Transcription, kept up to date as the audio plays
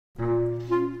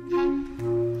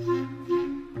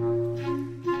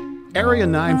Area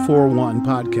 941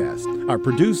 podcasts are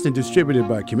produced and distributed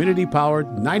by community-powered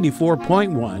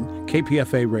 94.1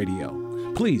 KPFA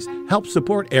Radio. Please help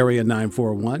support Area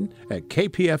 941 at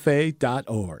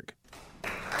kpfa.org.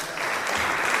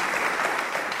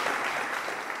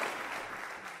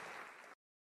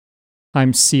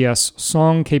 I'm C.S.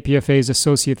 Song, KPFA's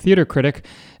Associate Theater Critic,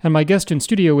 and my guest in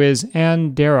studio is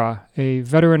Ann Dara, a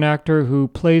veteran actor who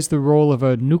plays the role of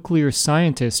a nuclear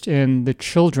scientist in The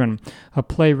Children, a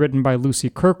play written by Lucy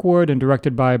Kirkwood and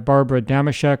directed by Barbara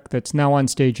Damashek that's now on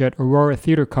stage at Aurora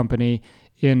Theater Company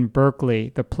in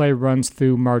Berkeley. The play runs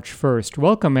through March 1st.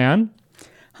 Welcome, Ann.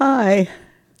 Hi.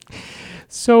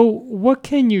 So, what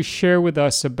can you share with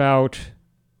us about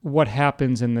what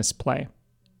happens in this play?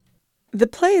 The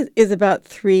play is about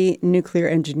three nuclear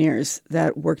engineers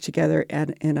that worked together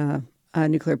in a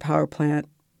nuclear power plant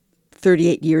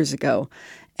 38 years ago.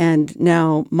 And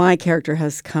now my character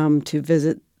has come to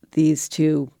visit these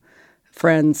two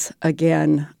friends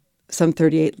again, some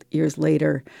 38 years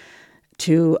later,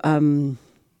 to,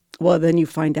 then you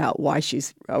find out why she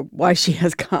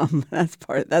has come.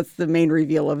 That's the main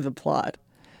reveal of the plot.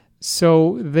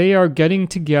 So they are getting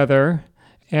together,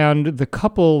 and the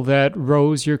couple that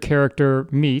Rose, your character,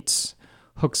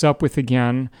 hooks up with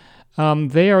again,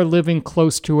 they are living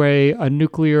close to a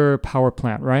nuclear power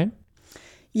plant, right?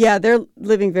 Yeah, they're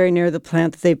living very near the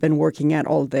plant that they've been working at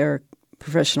all their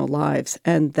professional lives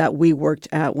and that we worked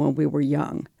at when we were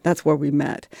young. That's where we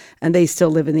met. And they still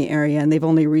live in the area, and they've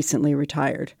only recently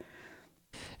retired.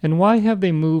 And why have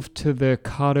they moved to the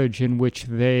cottage in which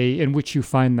you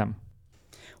find them?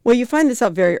 Well, you find this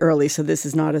out very early, so this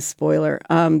is not a spoiler.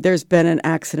 There's been an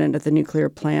accident at the nuclear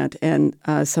plant, and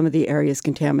some of the area is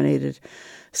contaminated.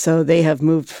 So they have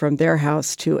moved from their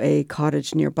house to a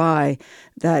cottage nearby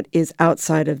that is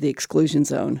outside of the exclusion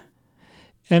zone.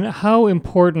 And how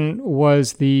important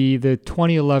was the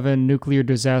 2011 nuclear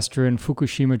disaster in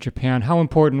Fukushima, Japan? How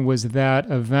important was that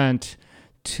event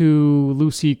to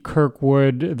Lucy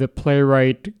Kirkwood, the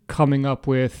playwright, coming up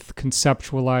with,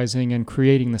 conceptualizing, and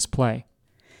creating this play?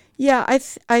 Yeah,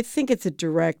 I think it's a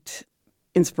direct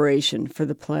inspiration for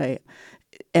the play.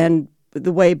 And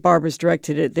the way Barbara's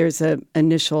directed it, there's an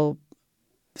initial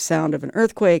sound of an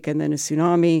earthquake and then a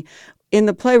tsunami. In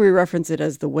the play, we reference it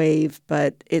as the wave,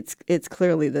 but it's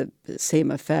clearly the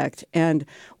same effect. And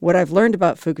what I've learned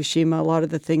about Fukushima, a lot of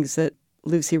the things that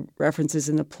Lucy references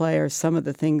in the play are some of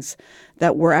the things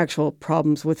that were actual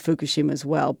problems with Fukushima as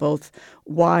well, both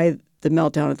why the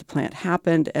meltdown at the plant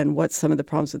happened and what some of the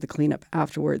problems with the cleanup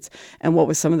afterwards and what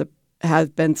was some of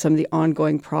the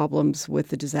ongoing problems with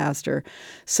the disaster.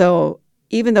 So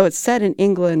even though it's set in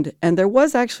England, and there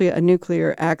was actually a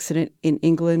nuclear accident in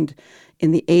England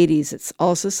in the 80s, it's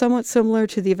also somewhat similar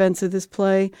to the events of this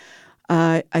play.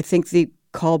 I think the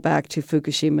callback to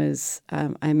Fukushima is, I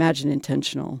imagine,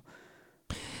 intentional.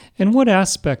 And what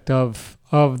aspect of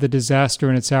the disaster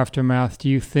and its aftermath do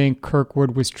you think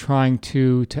Kirkwood was trying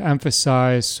to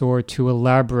emphasize or to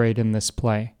elaborate in this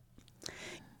play?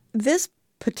 This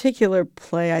particular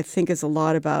play, I think, is a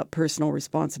lot about personal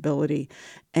responsibility.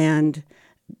 And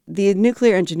the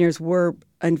nuclear engineers were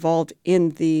involved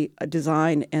in the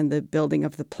design and the building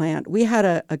of the plant. We had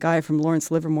a guy from Lawrence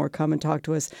Livermore come and talk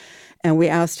to us, and we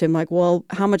asked him,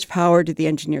 how much power did the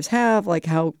engineers have?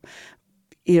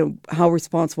 How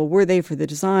responsible were they for the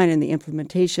design and the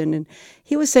implementation? And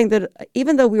he was saying that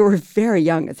even though we were very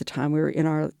young at the time, we were in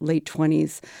our late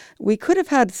 20s, we could have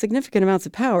had significant amounts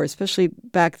of power, especially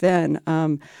back then.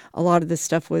 A lot of this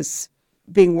stuff was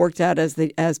being worked out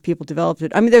as people developed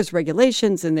it. I mean, there's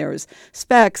regulations and there was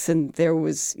specs and there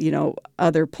was,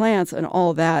 other plants and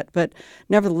all that. But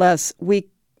nevertheless, we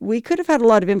could have had a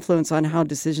lot of influence on how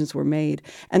decisions were made.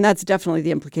 And that's definitely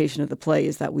the implication of the play,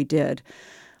 is that we did.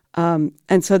 And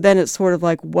so then it's sort of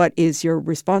like, what is your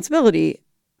responsibility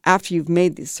after you've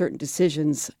made these certain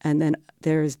decisions and then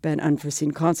there's been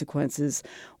unforeseen consequences?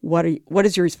 What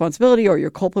is your responsibility or your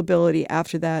culpability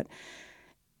after that?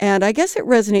 And I guess it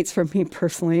resonates for me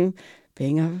personally,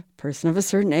 being a person of a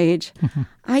certain age.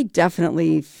 I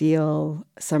definitely feel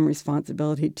some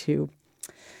responsibility to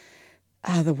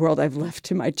the world I've left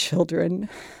to my children,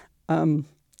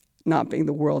 not being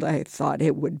the world I thought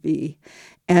it would be.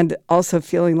 And also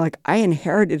feeling like I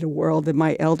inherited a world that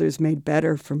my elders made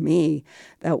better for me,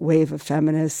 that wave of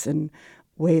feminists and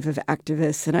wave of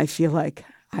activists. And I feel like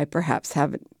I perhaps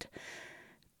haven't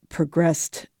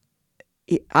progressed.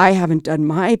 I haven't done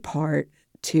my part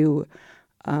to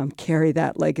carry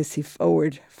that legacy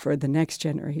forward for the next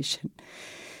generation.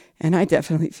 And I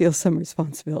definitely feel some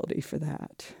responsibility for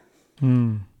that.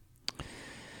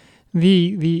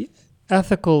 The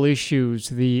ethical issues,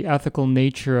 the ethical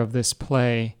nature of this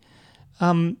play,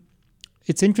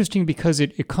 it's interesting because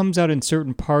it comes out in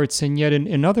certain parts, and yet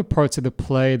in other parts of the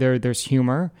play there's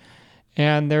humor.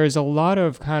 And there's a lot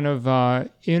of kind of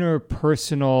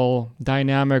interpersonal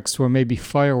dynamics, or maybe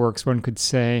fireworks, one could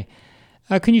say.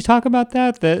 Can you talk about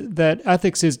that? That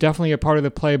ethics is definitely a part of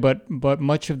the play, but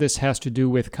much of this has to do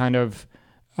with kind of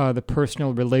the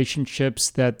personal relationships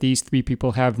that these three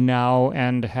people have now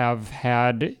and have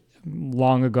had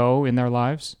long ago in their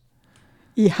lives?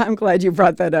 Yeah, I'm glad you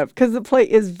brought that up because the play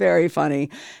is very funny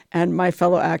and my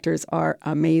fellow actors are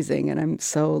amazing and I'm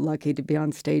so lucky to be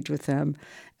on stage with them.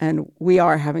 And we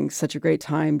are having such a great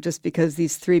time just because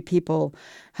these three people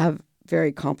have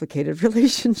very complicated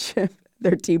relationships.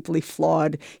 They're deeply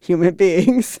flawed human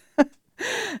beings.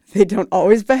 They don't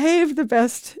always behave the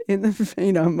best in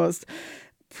the most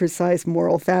precise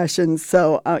moral fashion.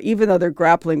 So even though they're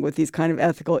grappling with these kind of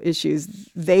ethical issues,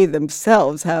 they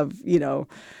themselves have,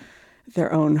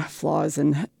 their own flaws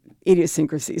and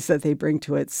idiosyncrasies that they bring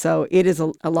to it. So it is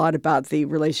a lot about the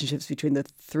relationships between the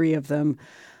three of them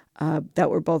that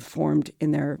were both formed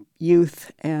in their youth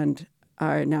and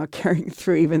are now carrying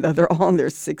through, even though they're all in their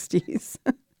 60s.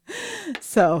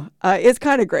 So it's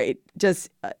kind of great.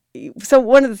 So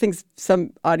one of the things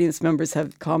some audience members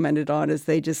have commented on is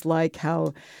they just like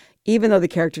how, even though the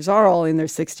characters are all in their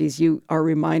 60s, you are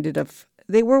reminded of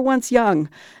they were once young,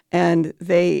 and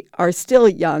they are still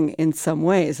young in some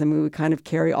ways. I mean, we kind of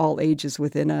carry all ages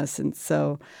within us, and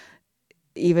so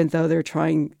even though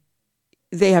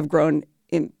they have grown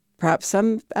in perhaps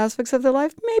some aspects of their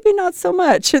life, maybe not so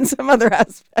much in some other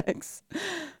aspects.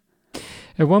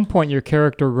 At one point, your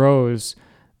character Rose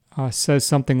says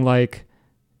something like,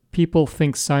 "People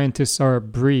think scientists are a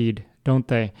breed, don't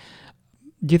they?"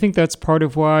 Do you think that's part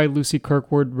of why Lucy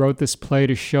Kirkwood wrote this play,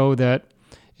 to show that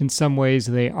in some ways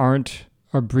they aren't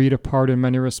a breed apart in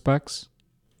many respects?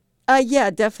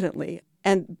 Yeah, definitely.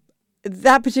 And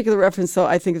that particular reference, though,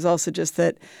 I think is also just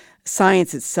that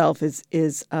science itself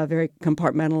is very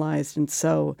compartmentalized. And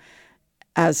so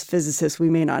as physicists,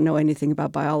 we may not know anything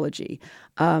about biology.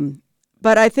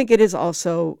 But I think it is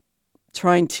also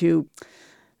trying to,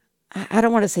 I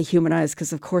don't want to say humanize,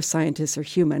 because of course scientists are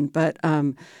human, but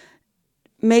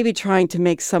maybe trying to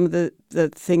make some of the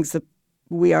things that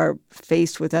we are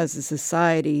faced with as a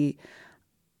society,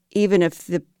 even if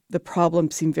the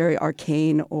problems seem very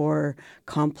arcane or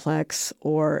complex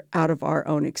or out of our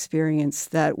own experience,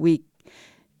 that we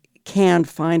can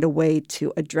find a way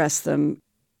to address them,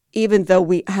 even though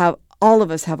all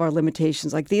of us have our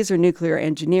limitations. Like, these are nuclear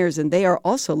engineers and they are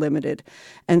also limited.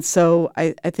 And so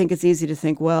I think it's easy to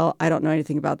think, well, I don't know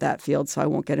anything about that field, so I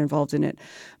won't get involved in it.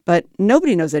 But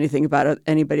nobody knows anything about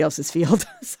anybody else's field.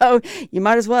 So you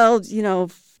might as well,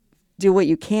 do what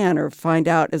you can or find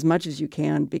out as much as you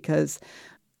can, because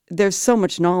there's so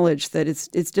much knowledge that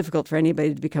it's difficult for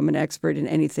anybody to become an expert in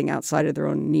anything outside of their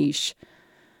own niche.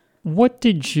 What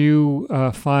did you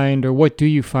find, or what do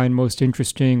you find most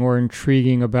interesting or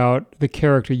intriguing about the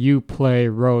character you play,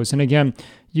 Rose? And again,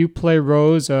 you play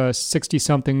Rose, a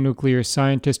 60-something nuclear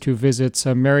scientist who visits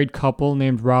a married couple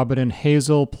named Robin and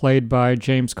Hazel, played by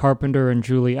James Carpenter and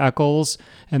Julie Eccles.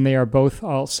 And they are both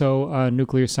also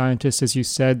nuclear scientists. As you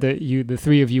said, that the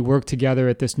three of you worked together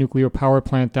at this nuclear power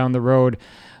plant down the road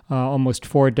almost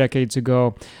 4 decades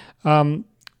ago.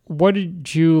 What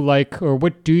did you like, or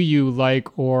what do you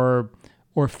like or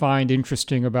find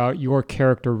interesting about your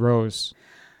character, Rose?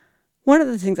 One of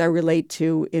the things I relate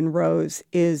to in Rose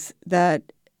is that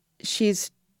she's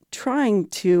trying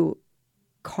to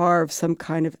carve some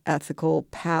kind of ethical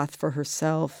path for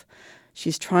herself.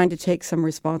 She's trying to take some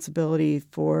responsibility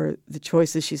for the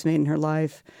choices she's made in her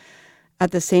life.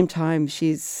 At the same time,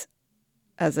 she's,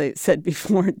 as I said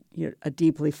before, a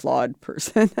deeply flawed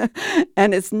person.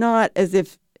 And it's not as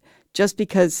if just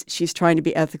because she's trying to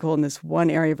be ethical in this one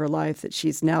area of her life that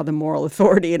she's now the moral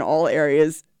authority in all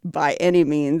areas by any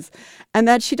means, and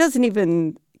that she doesn't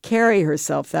even carry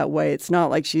herself that way. It's not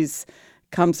like she's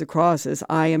comes across as,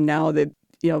 I am now the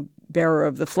bearer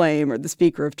of the flame or the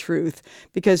speaker of truth,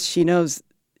 because she knows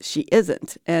she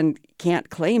isn't and can't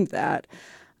claim that.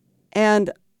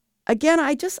 And again,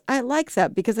 I like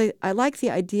that, because I like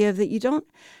the idea that you don't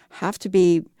have to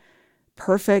be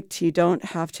perfect. You don't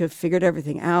have to have figured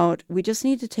everything out. We just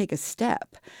need to take a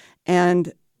step.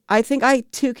 And I think I,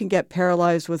 too, can get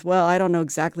paralyzed with, well, I don't know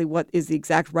exactly what is the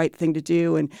exact right thing to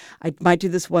do. And I might do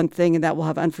this one thing and that will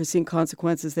have unforeseen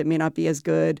consequences that may not be as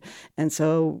good. And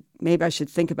so maybe I should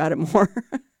think about it more.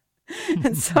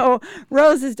 And so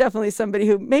Rose is definitely somebody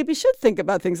who maybe should think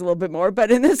about things a little bit more, but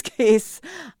in this case,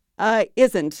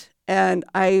 isn't. And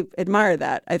I admire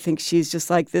that. I think she's just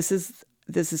like, this is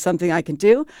something I can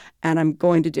do, and I'm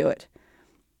going to do it.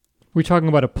 We're talking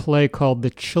about a play called The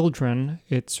Children.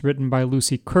 It's written by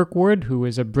Lucy Kirkwood, who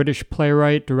is a British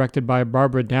playwright, directed by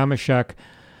Barbara Damashek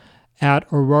at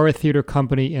Aurora Theatre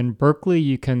Company in Berkeley.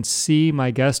 You can see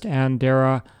my guest, Ann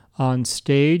Dara, on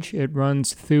stage. It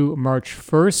runs through March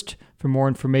 1st. For more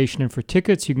information and for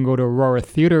tickets, you can go to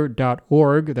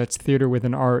auroratheatre.org. That's theater with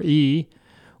an R-E.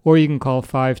 Or you can call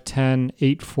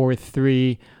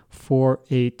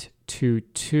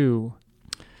 510-843-4822.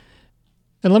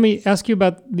 And let me ask you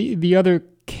about the other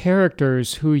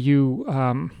characters who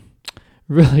you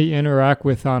really interact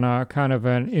with on a kind of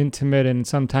an intimate and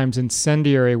sometimes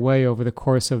incendiary way over the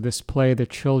course of this play, The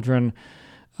Children.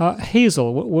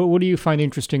 Hazel, what do you find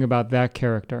interesting about that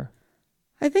character?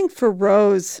 I think for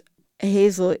Rose,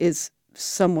 Hazel is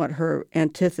somewhat her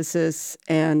antithesis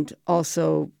and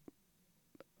also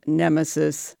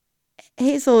nemesis.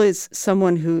 Hazel is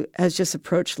someone who has just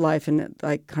approached life in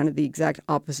like kind of the exact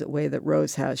opposite way that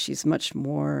Rose has. She's much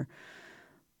more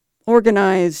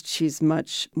organized. She's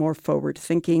much more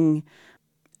forward-thinking.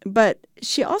 But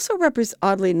she also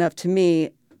oddly enough to me,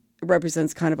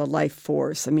 represents kind of a life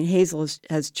force. I mean, Hazel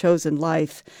has chosen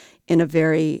life in a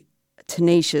very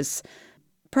tenacious,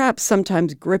 perhaps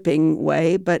sometimes gripping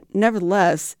way, but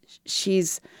nevertheless,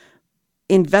 she's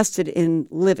invested in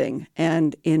living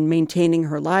and in maintaining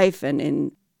her life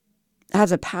and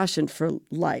has a passion for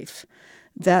life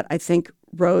that I think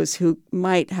Rose, who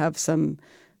might have some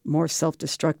more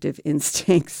self-destructive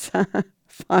instincts,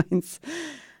 finds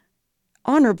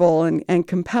honorable and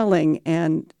compelling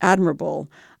and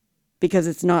admirable, because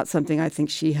it's not something I think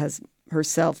she has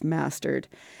herself mastered.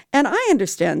 And I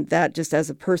understand that just as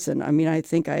a person. I mean, I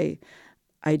think I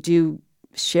do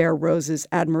share Rose's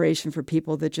admiration for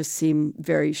people that just seem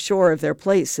very sure of their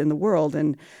place in the world,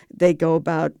 and they go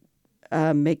about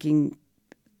making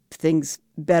things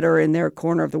better in their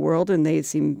corner of the world, and they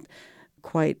seem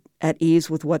quite at ease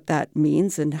with what that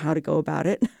means and how to go about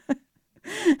it.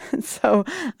 And so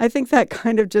I think that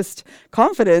kind of just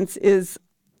confidence is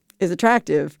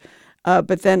attractive.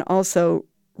 But then also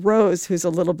Rose, who's a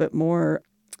little bit more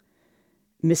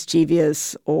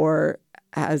mischievous or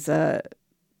has a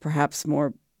perhaps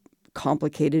more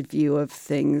complicated view of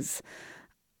things,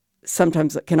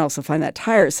 sometimes can also find that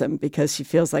tiresome because she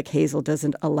feels like Hazel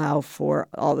doesn't allow for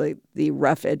all the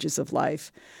rough edges of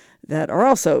life that are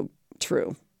also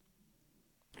true.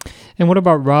 And what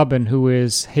about Robin, who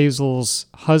is Hazel's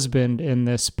husband in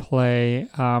this play?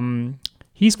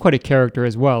 He's quite a character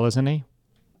as well, isn't he?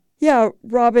 Yeah,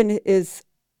 Robin it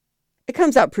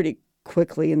comes out pretty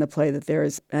quickly in the play that there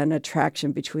is an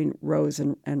attraction between Rose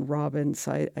and Robin.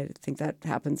 So I think that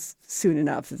happens soon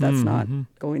enough that that's not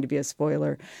going to be a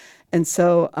spoiler. And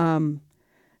so,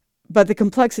 but the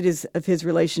complexities of his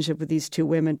relationship with these two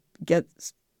women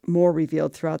gets more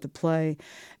revealed throughout the play.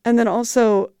 And then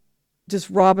also just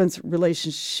Robin's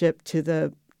relationship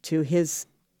to his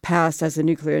past as a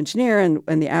nuclear engineer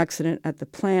and the accident at the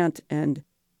plant, and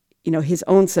his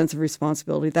own sense of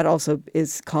responsibility, that also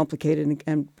is complicated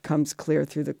and becomes clear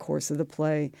through the course of the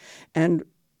play. And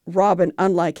Robin,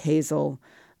 unlike Hazel,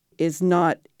 he's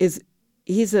a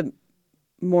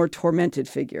more tormented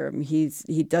figure. I mean,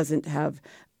 he doesn't have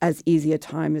as easy a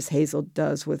time as Hazel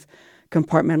does with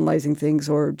compartmentalizing things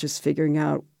or just figuring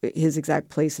out his exact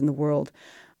place in the world,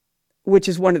 which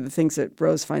is one of the things that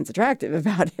Rose finds attractive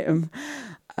about him,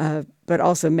 but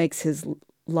also makes his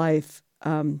life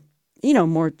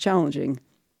more challenging.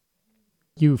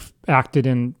 You've acted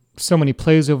in so many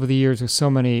plays over the years with so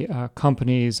many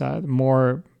companies,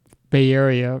 more Bay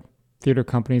Area theater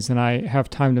companies than I have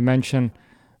time to mention.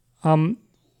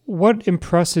 What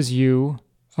impresses you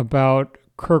about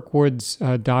Kirkwood's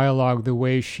dialogue, the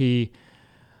way she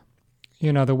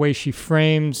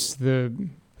frames the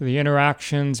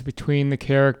interactions between the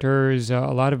characters? A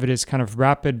lot of it is kind of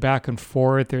rapid back and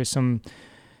forth. There's some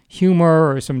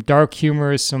humor or some dark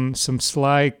humor, some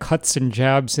sly cuts and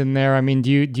jabs in there. I mean, do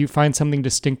you find something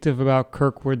distinctive about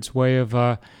Kirkwood's way of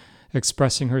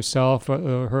expressing herself,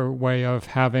 her way of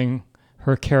having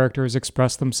her characters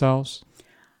express themselves?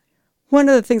 One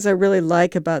of the things I really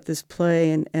like about this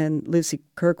play and Lucy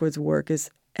Kirkwood's work is,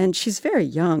 and she's very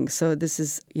young, so this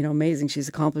is amazing. She's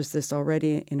accomplished this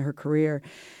already in her career.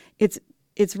 It's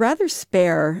rather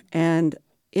spare, and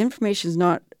information is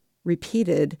not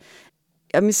repeated.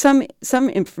 I mean, some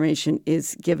information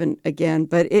is given again,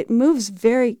 but it moves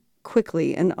very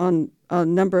quickly and on a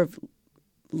number of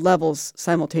levels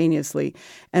simultaneously.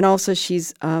 And also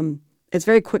it's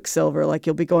very Quicksilver, like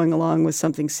you'll be going along with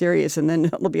something serious and then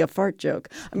it'll be a fart joke.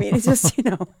 I mean, it's just,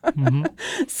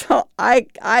 So I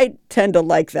tend to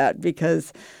like that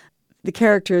because the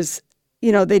characters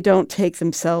they don't take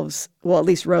themselves, well, at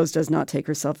least Rose does not take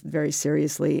herself very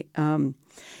seriously.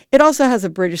 It also has a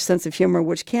British sense of humor,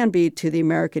 which can be, to the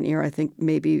American ear, I think,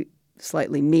 maybe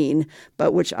slightly mean,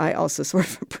 but which I also sort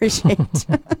of appreciate.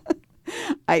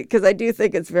 Because I do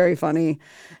think it's very funny.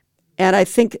 And I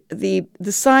think the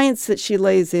science that she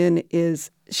lays in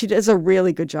she does a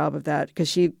really good job of that, because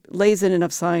she lays in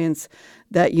enough science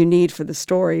that you need for the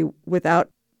story without,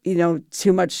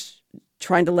 too much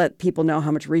trying to let people know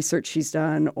how much research she's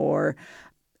done or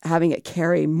having it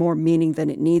carry more meaning than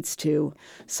it needs to.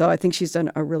 So I think she's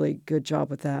done a really good job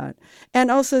with that.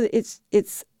 And also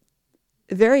it's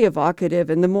very evocative,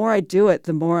 and the more I do it,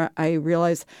 the more I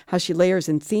realize how she layers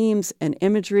in themes and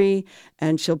imagery,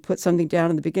 and she'll put something down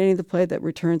in the beginning of the play that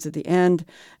returns at the end,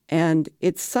 and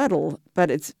it's subtle, but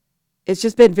it's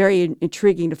just been very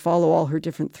intriguing to follow all her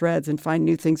different threads and find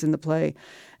new things in the play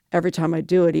every time I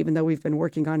do it, even though we've been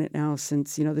working on it now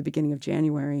since, the beginning of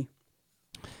January.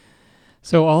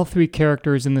 So all three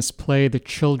characters in this play, the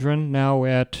children now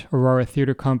at Aurora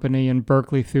Theatre Company in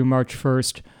Berkeley through March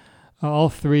 1st, all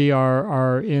three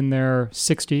are in their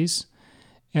 60s.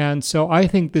 And so I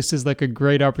think this is like a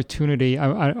great opportunity.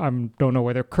 I don't know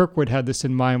whether Kirkwood had this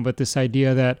in mind, but this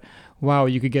idea that, wow,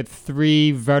 you could get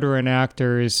three veteran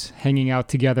actors hanging out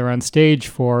together on stage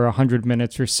for 100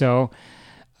 minutes or so.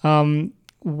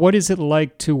 What is it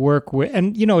like to work with?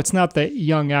 And, it's not that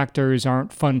young actors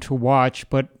aren't fun to watch,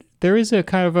 but there is a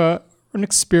kind of an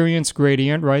experience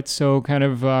gradient, right? So kind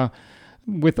of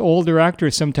with older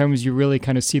actors, sometimes you really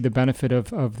kind of see the benefit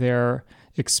of their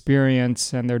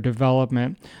experience and their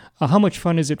development. How much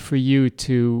fun is it for you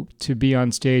to be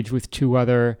on stage with two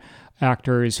other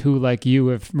actors who, like you,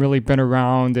 have really been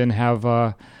around and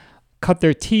have cut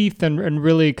their teeth and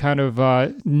really kind of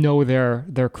know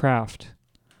their craft?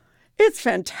 It's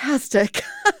fantastic.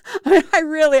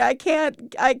 I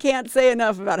can't say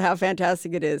enough about how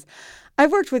fantastic it is.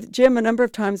 I've worked with Jim a number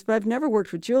of times, but I've never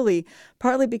worked with Julie,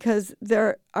 partly because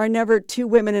there are never two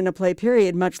women in a play,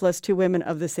 period, much less two women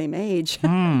of the same age.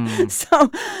 So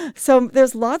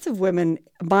there's lots of women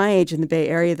my age in the Bay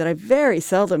Area that I very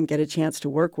seldom get a chance to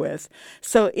work with.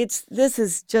 So this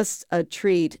is just a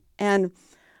treat. And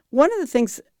one of the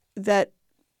things that,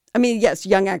 yes,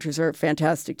 young actors are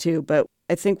fantastic too, but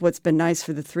I think what's been nice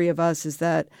for the three of us is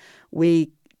that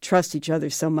we trust each other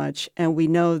so much, and we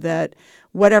know that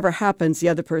whatever happens, the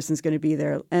other person's going to be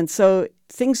there. And so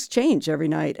things change every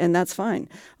night, and that's fine.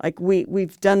 Like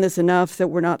we've done this enough that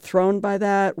we're not thrown by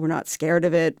that. We're not scared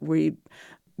of it. We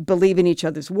believe in each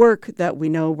other's work, that we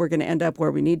know we're going to end up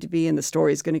where we need to be, and the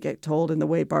story is going to get told in the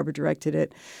way Barbara directed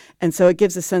it. And so it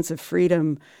gives a sense of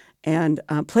freedom and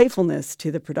playfulness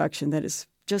to the production that is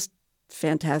just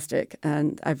fantastic,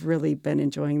 and I've really been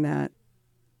enjoying that.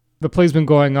 The play's been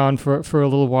going on for a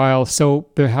little while, so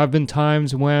there have been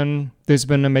times when there's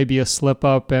been maybe a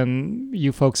slip-up and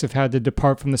you folks have had to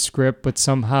depart from the script, but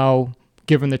somehow,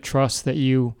 given the trust that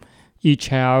you each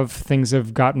have, things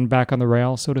have gotten back on the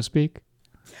rail, so to speak?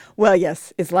 Well,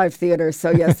 yes, it's live theater, so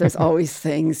yes, there's always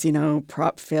things,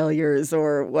 prop failures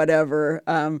or whatever.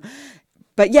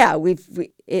 But yeah,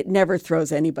 it never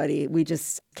throws anybody. We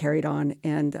just carried on,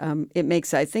 and it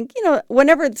makes, I think,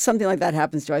 whenever something like that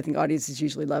happens to, I think audiences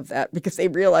usually love that because they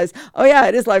realize, oh yeah,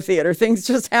 it is live theater. Things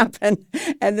just happen,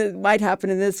 and it might happen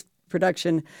in this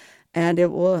production, and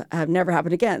it will have never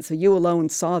happened again. So you alone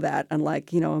saw that,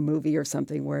 unlike, a movie or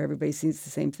something where everybody sees the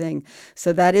same thing.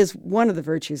 So that is one of the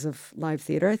virtues of live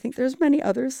theater. I think there's many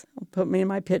others. I'll put me in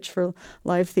my pitch for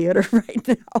live theater right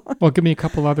now. Well, give me a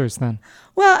couple others then.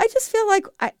 Well, I just feel like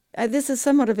this is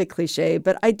somewhat of a cliche,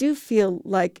 but I do feel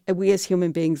like we as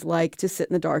human beings like to sit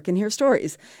in the dark and hear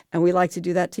stories. And we like to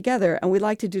do that together. And we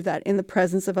like to do that in the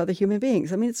presence of other human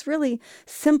beings. It's really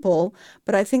simple,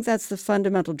 but I think that's the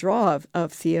fundamental draw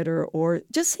of theater or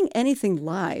just seeing anything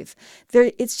live.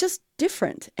 It's just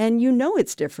different, and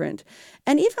it's different.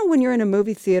 And even when you're in a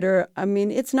movie theater,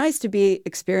 it's nice to be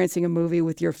experiencing a movie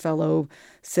with your fellow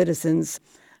citizens.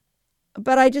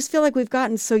 But I just feel like we've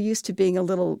gotten so used to being a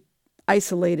little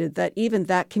isolated that even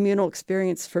that communal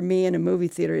experience for me in a movie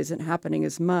theater isn't happening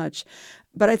as much.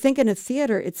 But I think in a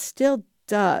theater, it still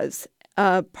does,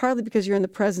 partly because you're in the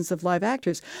presence of live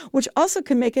actors, which also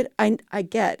can make it, I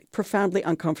get, profoundly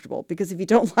uncomfortable, because if you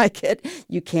don't like it,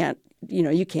 you can't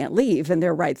leave, and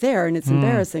they're right there, and it's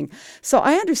embarrassing. So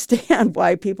I understand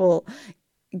why people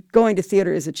going to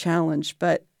theater is a challenge,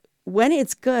 but when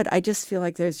it's good, I just feel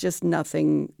like there's just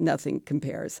nothing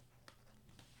compares.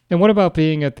 And what about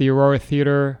being at the Aurora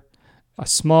Theatre, a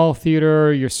small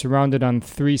theater? You're surrounded on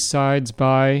three sides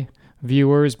by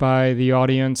viewers, by the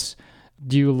audience.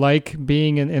 Do you like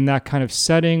being in that kind of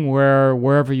setting where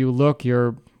wherever you look,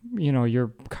 you're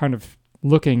kind of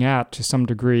looking at to some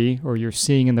degree, or you're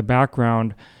seeing in the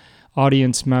background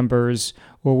audience members,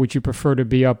 or would you prefer to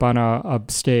be up on a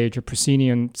stage, a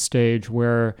proscenium stage,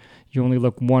 where you only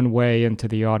look one way into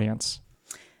the audience?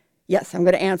 Yes, I'm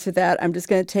going to answer that. I'm just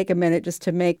going to take a minute just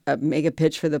to make a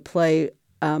pitch for the play.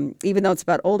 Even though it's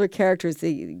about older characters,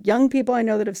 the young people I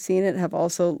know that have seen it have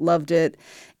also loved it,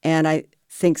 and I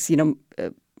think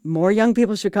more young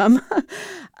people should come.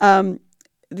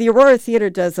 The Aurora Theater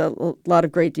does a lot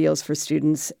of great deals for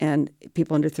students and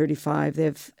people under 35. They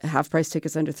have half-price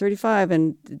tickets under 35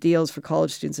 and deals for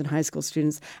college students and high school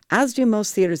students, as do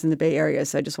most theaters in the Bay Area.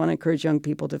 So I just want to encourage young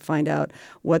people to find out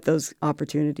what those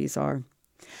opportunities are.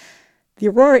 The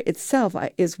Aurora itself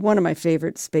is one of my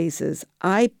favorite spaces.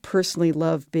 I personally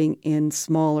love being in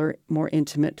smaller, more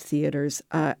intimate theaters.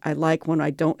 I like when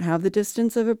I don't have the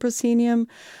distance of a proscenium.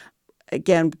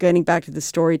 Again, getting back to the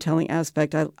storytelling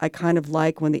aspect, I kind of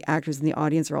like when the actors and the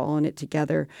audience are all in it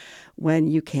together, when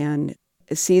you can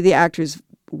see the actors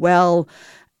well,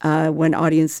 when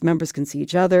audience members can see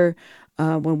each other,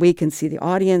 when we can see the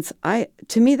audience.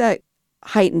 To me, that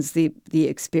heightens the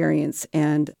experience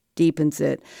and deepens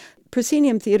it.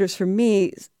 Proscenium theaters, for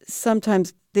me,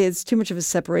 sometimes there's too much of a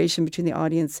separation between the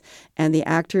audience and the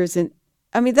actors. And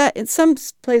I mean, that in some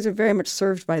plays are very much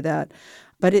served by that.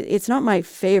 But it's not my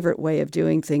favorite way of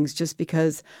doing things, just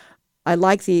because I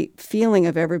like the feeling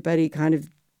of everybody kind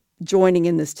of joining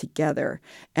in this together.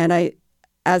 And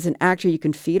as an actor, you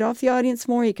can feed off the audience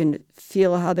more. You can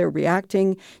feel how they're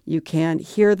reacting. You can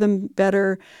hear them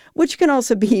better, which can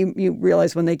also be, you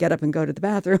realize when they get up and go to the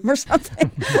bathroom or something.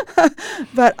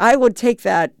 But I would take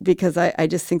that because I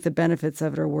just think the benefits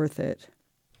of it are worth it.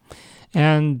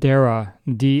 Ann Darragh,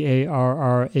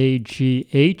 Darragh.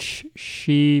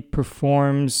 She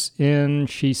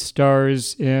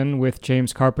stars in, with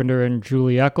James Carpenter and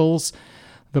Julie Eccles,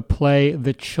 the play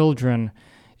The Children.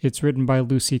 It's written by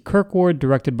Lucy Kirkwood,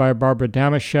 directed by Barbara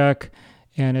Damashek,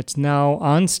 and it's now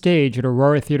on stage at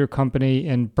Aurora Theater Company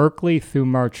in Berkeley through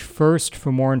March 1st.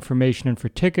 For more information and for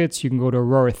tickets, you can go to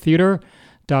auroratheater.org,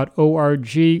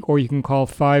 or you can call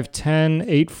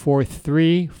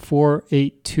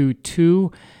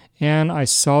 510-843-4822. And I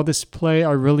saw this play.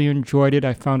 I really enjoyed it.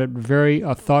 I found it very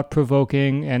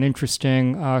thought-provoking and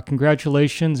interesting.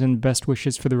 Congratulations and best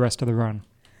wishes for the rest of the run.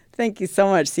 Thank you so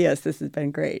much, C.S. This has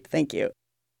been great. Thank you.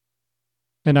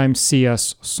 And I'm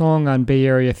C.S. Song on Bay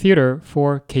Area Theater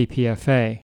for KPFA.